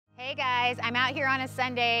Hey guys, I'm out here on a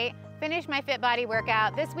Sunday, finished my Fit Body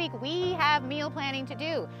workout. This week we have meal planning to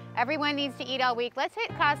do. Everyone needs to eat all week. Let's hit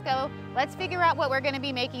Costco. Let's figure out what we're gonna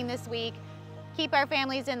be making this week. Keep our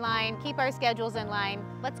families in line, keep our schedules in line.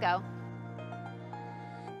 Let's go.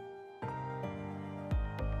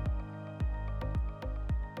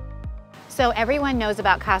 So everyone knows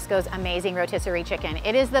about Costco's amazing rotisserie chicken.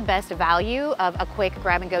 It is the best value of a quick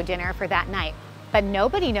grab and go dinner for that night. But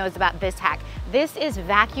nobody knows about this hack. This is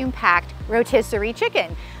vacuum packed rotisserie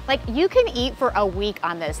chicken. Like, you can eat for a week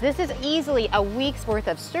on this. This is easily a week's worth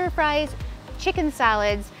of stir fries, chicken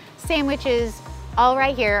salads, sandwiches, all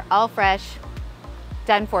right here, all fresh,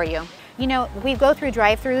 done for you. You know, we go through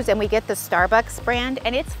drive-thrus and we get the Starbucks brand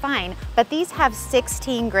and it's fine, but these have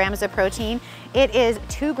 16 grams of protein. It is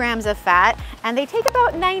 2 grams of fat and they take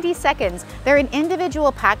about 90 seconds. They're an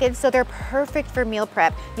individual package, so they're perfect for meal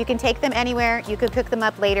prep. You can take them anywhere, you could cook them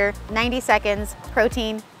up later, 90 seconds,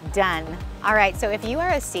 protein, done. All right, so if you are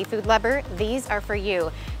a seafood lover, these are for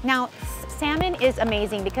you. Now, salmon is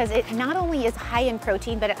amazing because it not only is high in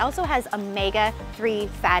protein, but it also has omega-3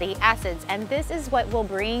 fatty acids. And this is what will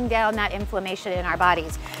bring down that inflammation in our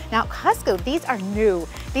bodies. Now, Costco, these are new.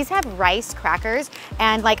 These have rice crackers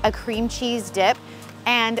and like a cream cheese dip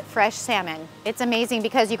and fresh salmon. It's amazing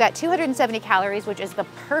because you got 270 calories, which is the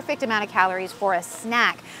perfect amount of calories for a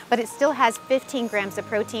snack, but it still has 15 grams of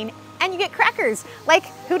protein and you get crackers. Like,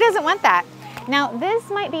 who doesn't want that? Now, this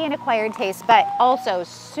might be an acquired taste, but also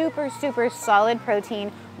super, super solid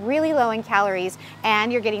protein, really low in calories,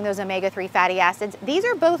 and you're getting those omega-3 fatty acids. These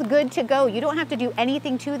are both good to go. You don't have to do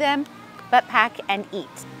anything to them, but pack and eat.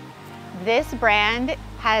 This brand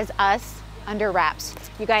has us under wraps.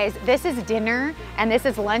 You guys, this is dinner and this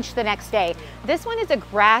is lunch the next day. This one is a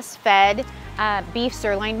grass-fed beef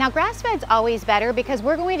sirloin. Now, grass-fed's always better because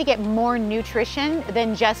we're going to get more nutrition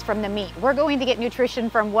than just from the meat. We're going to get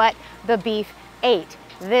nutrition from what the beef ate.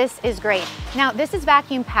 This is great. Now, this is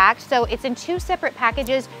vacuum packed, so it's in 2 separate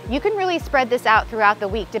packages. You can really spread this out throughout the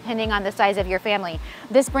week depending on the size of your family.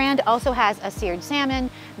 This brand also has a seared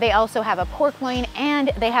salmon. They also have a pork loin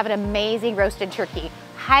and they have an amazing roasted turkey.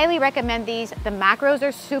 Highly recommend these. The macros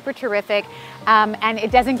are super terrific and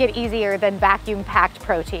it doesn't get easier than vacuum packed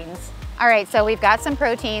proteins. All right, so we've got some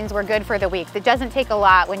proteins. We're good for the week. It doesn't take a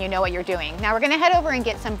lot when you know what you're doing. Now we're gonna head over and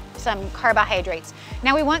get some carbohydrates.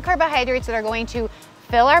 Now we want carbohydrates that are going to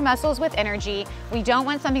fill our muscles with energy. We don't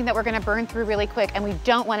want something that we're gonna burn through really quick, and we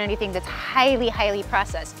don't want anything that's highly, highly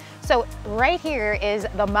processed. So right here is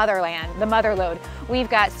the motherland, the mother lode. We've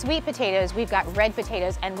got sweet potatoes, we've got red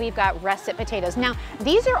potatoes, and we've got russet potatoes. Now,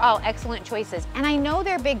 these are all excellent choices, and I know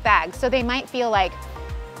they're big bags, so they might feel like,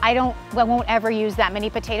 I won't ever use that many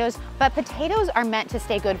potatoes, but potatoes are meant to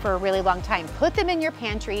stay good for a really long time. Put them in your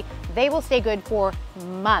pantry, they will stay good for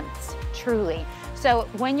months, truly. So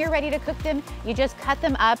when you're ready to cook them, you just cut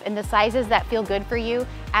them up in the sizes that feel good for you,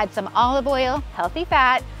 add some olive oil, healthy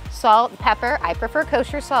fat, salt, pepper, I prefer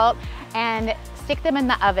kosher salt, and stick them in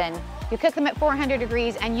the oven. You cook them at 400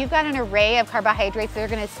 degrees and you've got an array of carbohydrates that are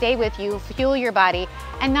gonna stay with you, fuel your body,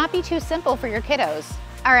 and not be too simple for your kiddos.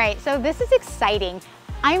 All right, so this is exciting.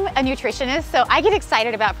 I'm a nutritionist, so I get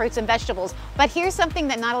excited about fruits and vegetables, but here's something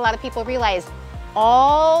that not a lot of people realize.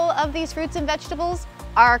 All of these fruits and vegetables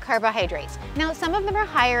are carbohydrates. Now, some of them are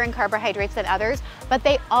higher in carbohydrates than others, but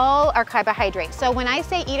they all are carbohydrates. So when I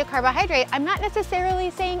say eat a carbohydrate, I'm not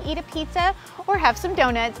necessarily saying eat a pizza or have some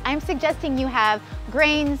donuts. I'm suggesting you have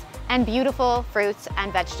grains and beautiful fruits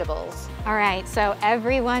and vegetables. All right, so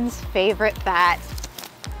everyone's favorite fat,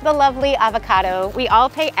 the lovely avocado. We all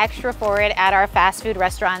pay extra for it at our fast food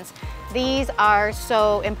restaurants. These are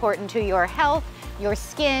so important to your health, your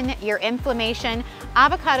skin, your inflammation.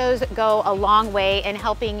 Avocados go a long way in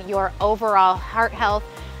helping your overall heart health.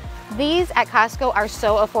 These at Costco are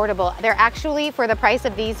so affordable. They're actually, for the price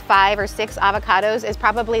of these 5 or 6 avocados, is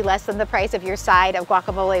probably less than the price of your side of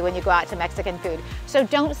guacamole when you go out to Mexican food. So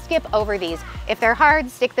don't skip over these. If they're hard,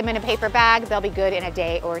 stick them in a paper bag. They'll be good in a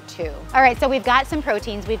day or 2. All right, so we've got some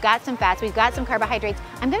proteins, we've got some fats, we've got some carbohydrates.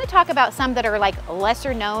 I'm gonna talk about some that are like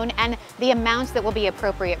lesser known and the amounts that will be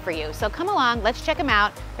appropriate for you. So come along, let's check them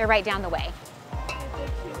out. They're right down the way.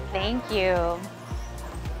 Thank you.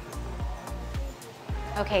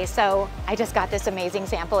 Okay, so I just got this amazing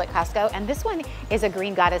sample at Costco, and this one is a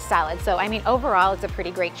green goddess salad. So, I mean, overall, it's a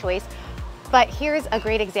pretty great choice. But here's a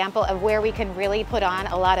great example of where we can really put on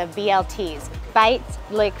a lot of BLTs, bites,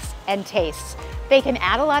 licks, and tastes. They can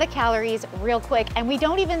add a lot of calories real quick, and we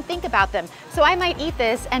don't even think about them. So I might eat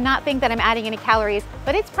this and not think that I'm adding any calories,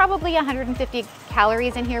 but it's probably 150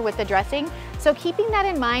 calories in here with the dressing. So keeping that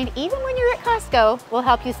in mind, even when you're at Costco, will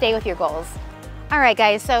help you stay with your goals. All right,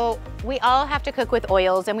 guys, so we all have to cook with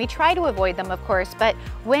oils and we try to avoid them, of course, but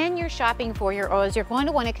when you're shopping for your oils, you're going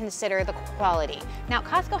to want to consider the quality. Now,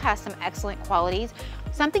 Costco has some excellent qualities.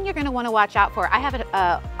 Something you're going to want to watch out for. I have an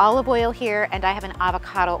olive oil here and I have an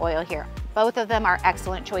avocado oil here. Both of them are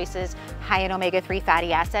excellent choices, high in omega-3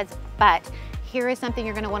 fatty acids, but here is something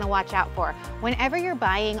you're going to want to watch out for. Whenever you're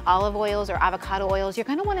buying olive oils or avocado oils, you're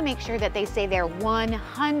going to want to make sure that they say they're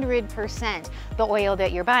 100% the oil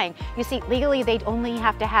that you're buying. You see, legally, they only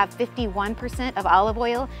have to have 51% of olive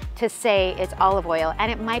oil to say it's olive oil, and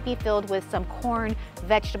it might be filled with some corn,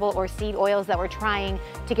 vegetable, or seed oils that we're trying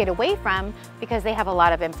to get away from because they have a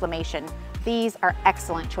lot of inflammation. These are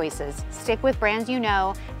excellent choices. Stick with brands you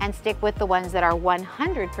know and stick with the ones that are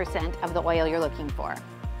 100% of the oil you're looking for.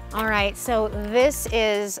 All right, so this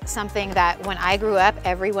is something that when I grew up,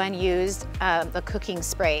 everyone used the cooking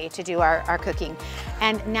spray to do our cooking.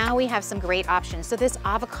 And now we have some great options. So this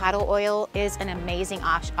avocado oil is an amazing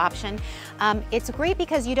option. It's great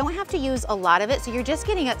because you don't have to use a lot of it. So you're just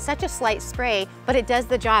getting such a slight spray, but it does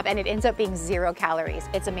the job and it ends up being 0 calories.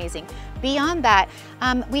 It's amazing. Beyond that,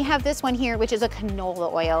 we have this one here, which is a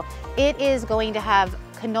canola oil. It is going to have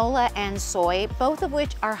canola and soy, both of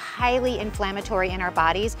which are highly inflammatory in our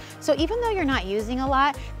bodies. So even though you're not using a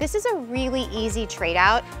lot, this is a really easy trade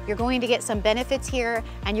out. You're going to get some benefits here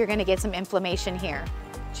and you're going to get some inflammation here.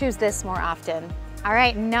 Choose this more often. All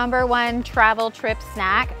right, #1 travel trip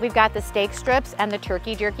snack. We've got the steak strips and the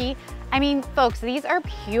turkey jerky. I mean, folks, these are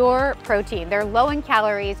pure protein. They're low in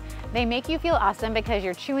calories. They make you feel awesome because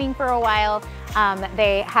you're chewing for a while.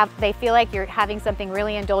 They feel like you're having something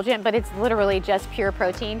really indulgent, but it's literally just pure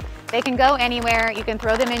protein. They can go anywhere. You can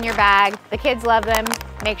throw them in your bag. The kids love them.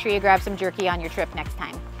 Make sure you grab some jerky on your trip next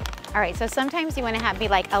time. All right, so sometimes you want to be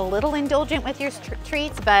like a little indulgent with your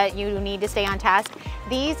treats, but you need to stay on task.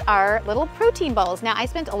 These are little protein balls. Now, I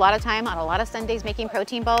spent a lot of time on a lot of Sundays making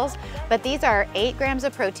protein balls, but these are 8 grams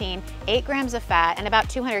of protein, 8 grams of fat, and about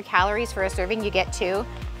 200 calories for a serving. You get 2.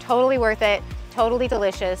 Totally worth it, totally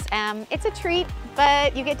delicious. It's a treat,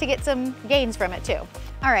 but you get to get some gains from it too.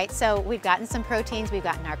 All right, so we've gotten some proteins, we've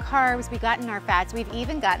gotten our carbs, we've gotten our fats, we've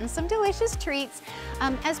even gotten some delicious treats,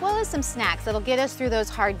 as well as some snacks that'll get us through those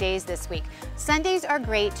hard days this week. Sundays are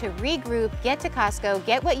great to regroup, get to Costco,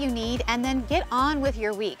 get what you need, and then get on with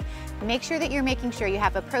your week. Make sure that you're making sure you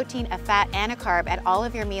have a protein, a fat, and a carb at all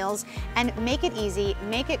of your meals, and make it easy,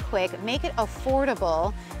 make it quick, make it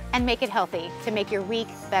affordable, and make it healthy to make your week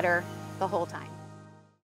better the whole time.